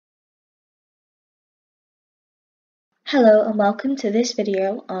Hello and welcome to this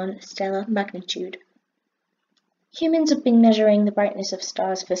video on stellar magnitude. Humans have been measuring the brightness of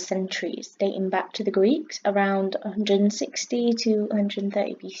stars for centuries, dating back to the Greeks around 160 to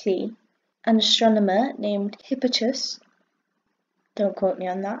 130 BC. An astronomer named Hipparchus, don't quote me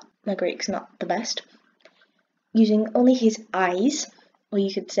on that, my Greek's not the best, using only his eyes, or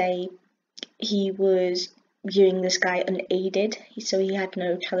you could say he was viewing the sky unaided, so he had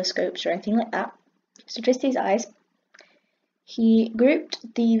no telescopes or anything like that, so just his eyes. He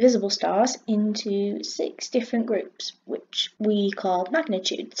grouped the visible stars into 6 different groups, which we call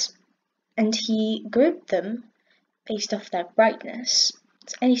magnitudes, and he grouped them based off their brightness.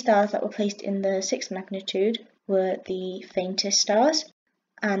 So any stars that were placed in the 6th magnitude were the faintest stars,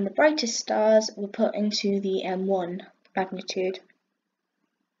 and the brightest stars were put into the M1 magnitude.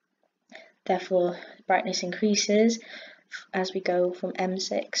 Therefore, brightness increases as we go from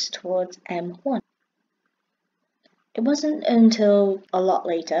M6 towards M1. It wasn't until a lot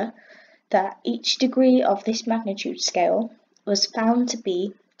later that each degree of this magnitude scale was found to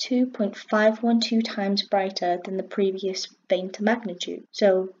be 2.512 times brighter than the previous fainter magnitude.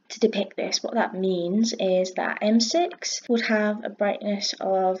 So to depict this, what that means is that M6 would have a brightness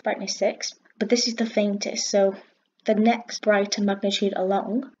 6, but this is the faintest, so the next brighter magnitude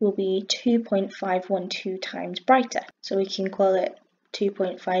along will be 2.512 times brighter. So we can call it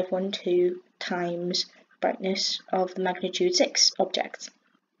 2.512 times brightness of the magnitude 6 object.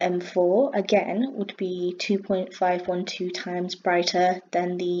 M4 again would be 2.512 times brighter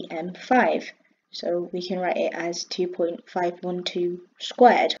than the M5, so we can write it as 2.512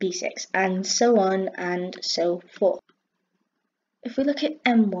 squared B6, and so on and so forth. If we look at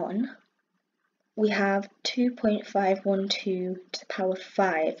M1, we have 2.512 to the power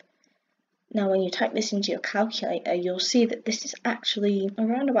 5. Now when you type this into your calculator, you'll see that this is actually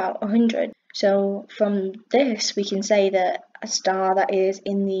around about 100. So from this we can say that a star that is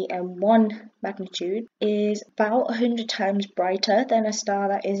in the M1 magnitude is about 100 times brighter than a star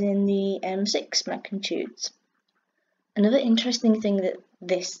that is in the M6 magnitudes. Another interesting thing that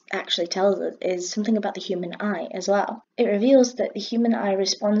this actually tells us is something about the human eye as well. It reveals that the human eye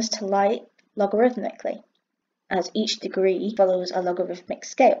responds to light logarithmically, as each degree follows a logarithmic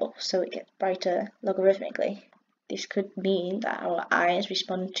scale, so it gets brighter logarithmically. This could mean that our eyes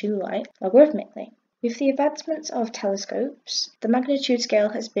respond to light logarithmically. With the advancements of telescopes, the magnitude scale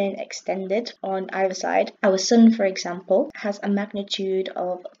has been extended on either side. Our Sun, for example, has a magnitude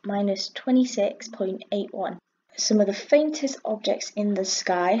of minus 26.81. Some of the faintest objects in the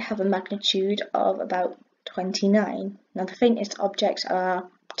sky have a magnitude of about 29. Now, the faintest objects are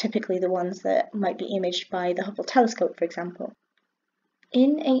typically the ones that might be imaged by the Hubble telescope, for example.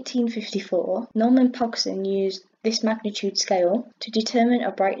 In 1854, Norman Pogson used this magnitude scale to determine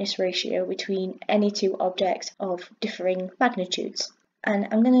a brightness ratio between any 2 objects of differing magnitudes, and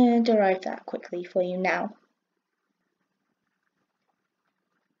I'm going to derive that quickly for you now.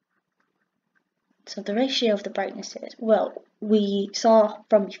 So the ratio of the brightnesses, well, we saw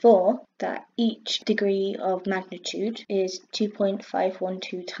from before that each degree of magnitude is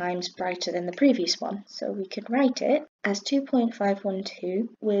 2.512 times brighter than the previous one. So we could write it as 2.512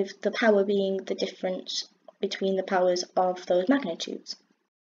 with the power being the difference between the powers of those magnitudes.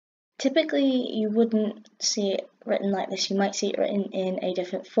 Typically you wouldn't see it written like this, you might see it written in a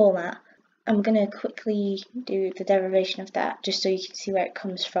different format. I'm going to quickly do the derivation of that just so you can see where it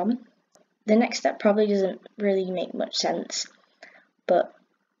comes from. The next step probably doesn't really make much sense, but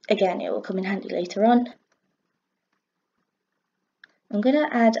again, it will come in handy later on. I'm going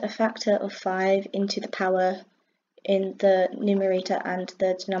to add a factor of 5 into the power in the numerator and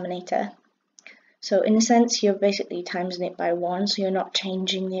the denominator. So in a sense, you're basically timesing it by 1, so you're not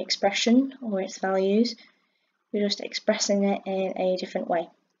changing the expression or its values, you're just expressing it in a different way.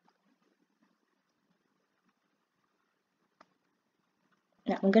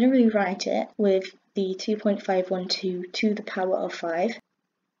 Now I'm going to rewrite it with the 2.512 to the power of 5.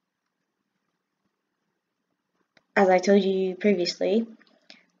 As I told you previously,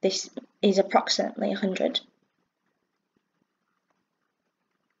 this is approximately 100.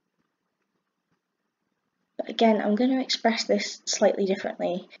 But again, I'm going to express this slightly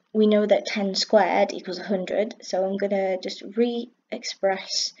differently. We know that 10 squared equals 100, so I'm going to just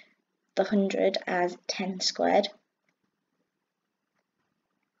re-express the 100 as 10 squared.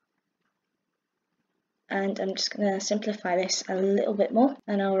 And I'm just going to simplify this a little bit more,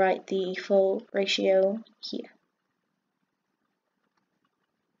 and I'll write the full ratio here.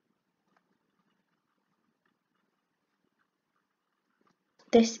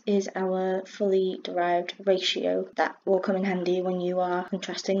 This is our fully derived ratio that will come in handy when you are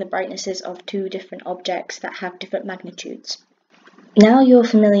contrasting the brightnesses of two different objects that have different magnitudes. Now you're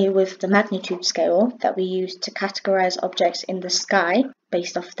familiar with the magnitude scale that we use to categorize objects in the sky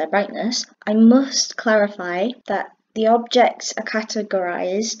based off their brightness. I must clarify that the objects are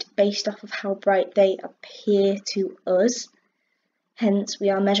categorized based off of how bright they appear to us. Hence, we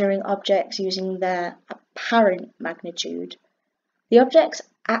are measuring objects using their apparent magnitude. The object's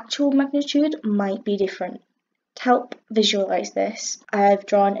actual magnitude might be different. To help visualize this, I've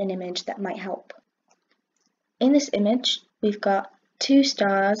drawn an image that might help. In this image, we've got two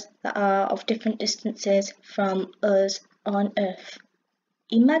stars that are of different distances from us on Earth.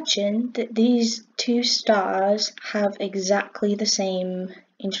 Imagine that these two stars have exactly the same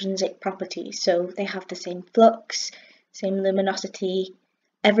intrinsic properties, so they have the same flux, same luminosity,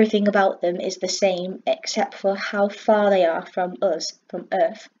 everything about them is the same except for how far they are from us, from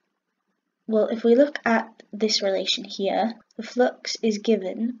Earth. Well, if we look at this relation here, the flux is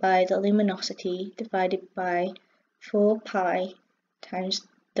given by the luminosity divided by 4 pi times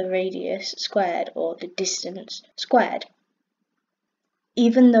the radius squared, or the distance squared.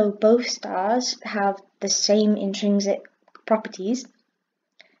 Even though both stars have the same intrinsic properties,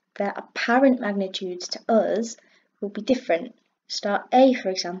 their apparent magnitudes to us will be different. Star A, for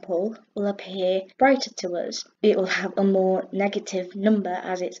example, will appear brighter to us. It will have a more negative number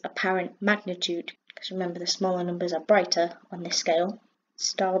as its apparent magnitude, because remember the smaller numbers are brighter on this scale.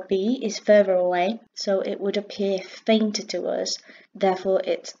 Star B is further away, so it would appear fainter to us, therefore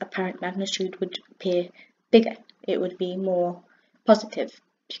its apparent magnitude would appear bigger. It would be more positive,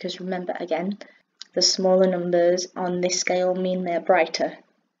 because remember again, the smaller numbers on this scale mean they're brighter.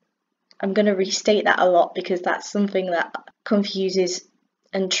 I'm going to restate that a lot because that's something that confuses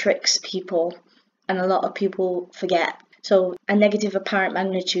and tricks people, and a lot of people forget. So a negative apparent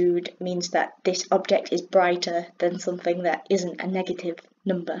magnitude means that this object is brighter than something that isn't a negative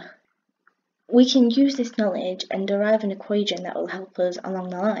number. We can use this knowledge and derive an equation that will help us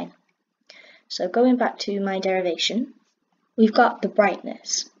along the line. So going back to my derivation, we've got the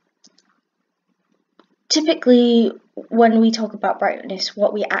brightness. Typically, when we talk about brightness,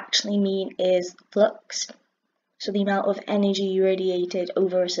 what we actually mean is flux, so the amount of energy radiated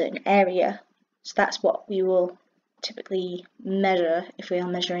over a certain area. So that's what we will typically measure if we are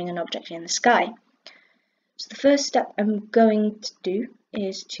measuring an object in the sky. So the first step I'm going to do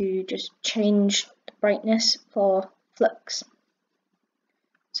is to just change the brightness for flux.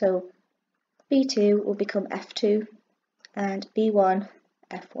 So B2 will become F2 and B1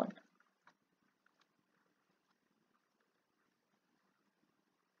 F1.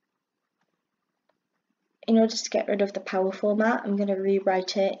 In order to get rid of the power format, I'm going to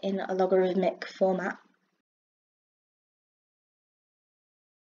rewrite it in a logarithmic format.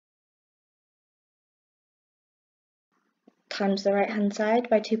 Times the right hand side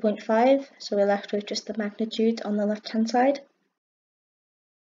by 2.5, so we're left with just the magnitude on the left hand side.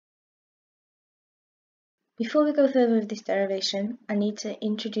 Before we go further with this derivation, I need to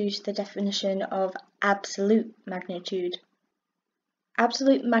introduce the definition of absolute magnitude.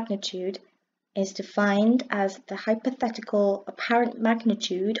 Absolute magnitude is defined as the hypothetical apparent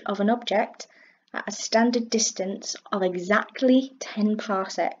magnitude of an object at a standard distance of exactly 10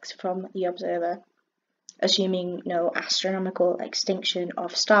 parsecs from the observer, assuming no astronomical extinction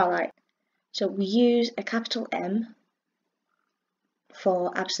of starlight. So we use a capital M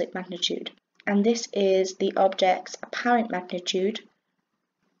for absolute magnitude, and this is the object's apparent magnitude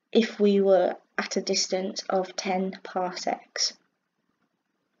if we were at a distance of 10 parsecs.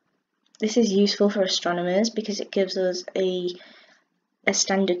 This is useful for astronomers because it gives us a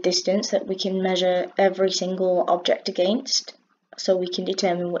standard distance that we can measure every single object against, so we can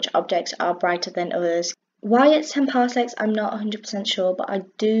determine which objects are brighter than others. Why it's 10 parsecs, I'm not 100% sure, but I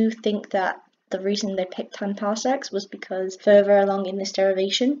do think that the reason they picked 10 parsecs was because further along in this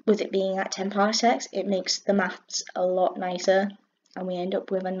derivation, with it being at 10 parsecs, it makes the maths a lot nicer, and we end up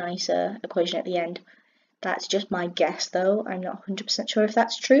with a nicer equation at the end. That's just my guess though, I'm not 100% sure if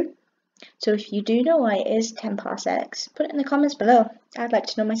that's true. So if you do know why it is 10 parsecs, put it in the comments below. I'd like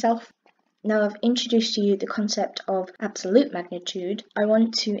to know myself. Now I've introduced to you the concept of absolute magnitude, I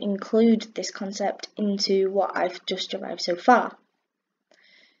want to include this concept into what I've just derived so far.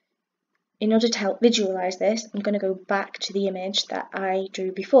 In order to help visualize this, I'm going to go back to the image that I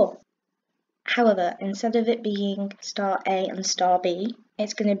drew before. However, instead of it being star A and star B,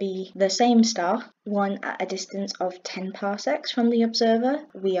 it's going to be the same star, one at a distance of 10 parsecs from the observer,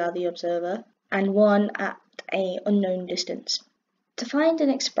 we are the observer, and one at an unknown distance. To find an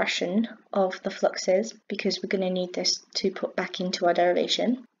expression of the fluxes, because we're going to need this to put back into our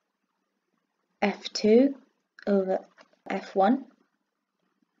derivation, F2 over F1,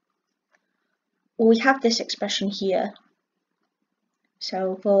 well, we have this expression here.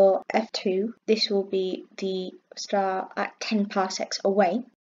 So for F2, this will be the star at 10 parsecs away,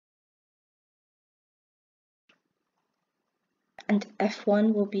 and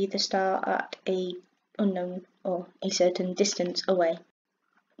F1 will be the star at a unknown or a certain distance away.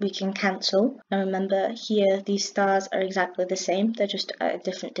 We can cancel, and remember here these stars are exactly the same, they're just at a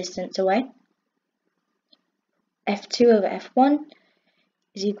different distance away. F2 over F1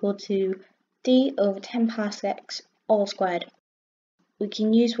 is equal to d over 10 parsecs all squared. We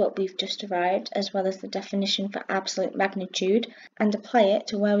can use what we've just derived as well as the definition for absolute magnitude and apply it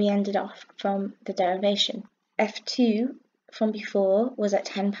to where we ended off from the derivation. F2 from before was at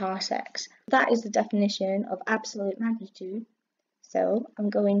 10 parsecs. That is the definition of absolute magnitude. So I'm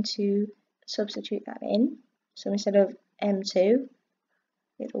going to substitute that in. So instead of M2,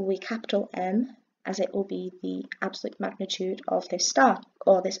 it will be capital M, as it will be the absolute magnitude of this star,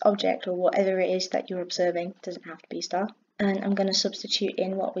 or this object, or whatever it is that you're observing. It doesn't have to be a star. And I'm going to substitute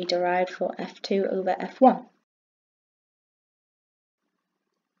in what we derived for F2 over F1.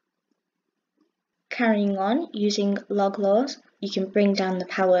 Carrying on, using log laws, you can bring down the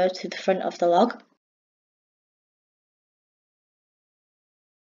power to the front of the log.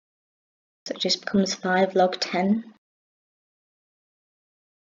 So it just becomes 5 log 10.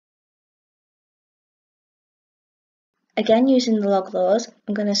 Again, using the log laws,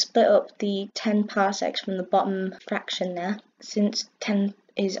 I'm going to split up the 10 parsecs from the bottom fraction there. Since 10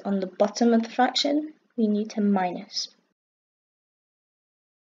 is on the bottom of the fraction, we need to minus.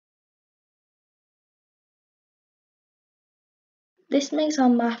 This makes our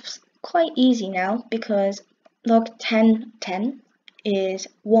maths quite easy now because log 10 is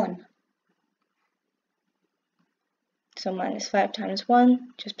 1. So minus 5 times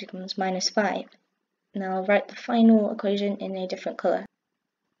 1 just becomes minus 5. Now I'll write the final equation in a different colour.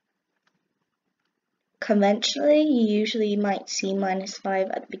 Conventionally, you usually might see minus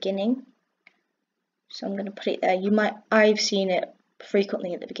 5 at the beginning, so I'm going to put it there. I've seen it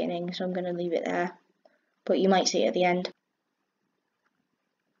frequently at the beginning, so I'm going to leave it there, but you might see it at the end.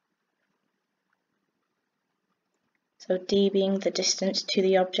 So d being the distance to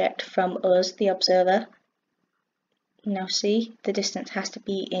the object from us, the observer. Now see, the distance has to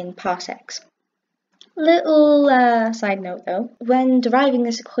be in parsecs. Little side note though, when deriving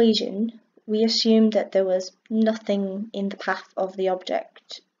this equation, we assumed that there was nothing in the path of the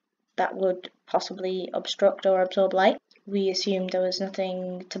object that would possibly obstruct or absorb light. We assumed there was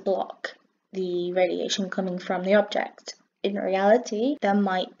nothing to block the radiation coming from the object. In reality, there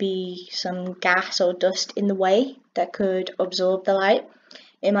might be some gas or dust in the way that could absorb the light.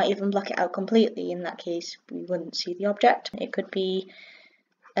 It might even block it out completely. In that case, we wouldn't see the object. It could be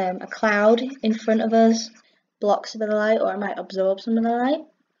a cloud in front of us blocks some of the light, or it might absorb some of the light.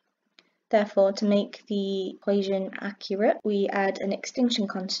 Therefore, to make the equation accurate, we add an extinction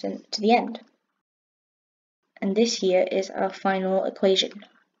constant to the end. And this here is our final equation.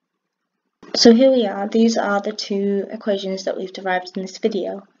 So here we are, these are the two equations that we've derived in this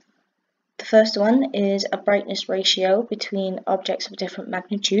video. The first one is a brightness ratio between objects of different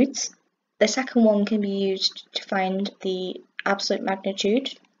magnitudes. The second one can be used to find the absolute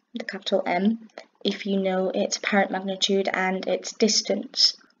magnitude, the capital M, if you know its apparent magnitude and its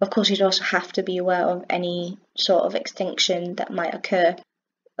distance. Of course, you'd also have to be aware of any sort of extinction that might occur.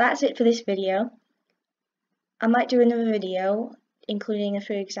 That's it for this video. I might do another video including a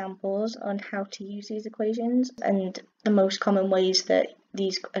few examples on how to use these equations and the most common ways that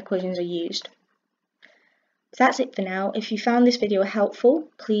these equations are used. That's it for now. If you found this video helpful,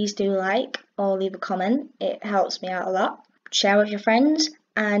 please do like or leave a comment. It helps me out a lot. Share with your friends,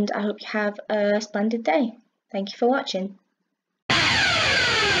 and I hope you have a splendid day. Thank you for watching.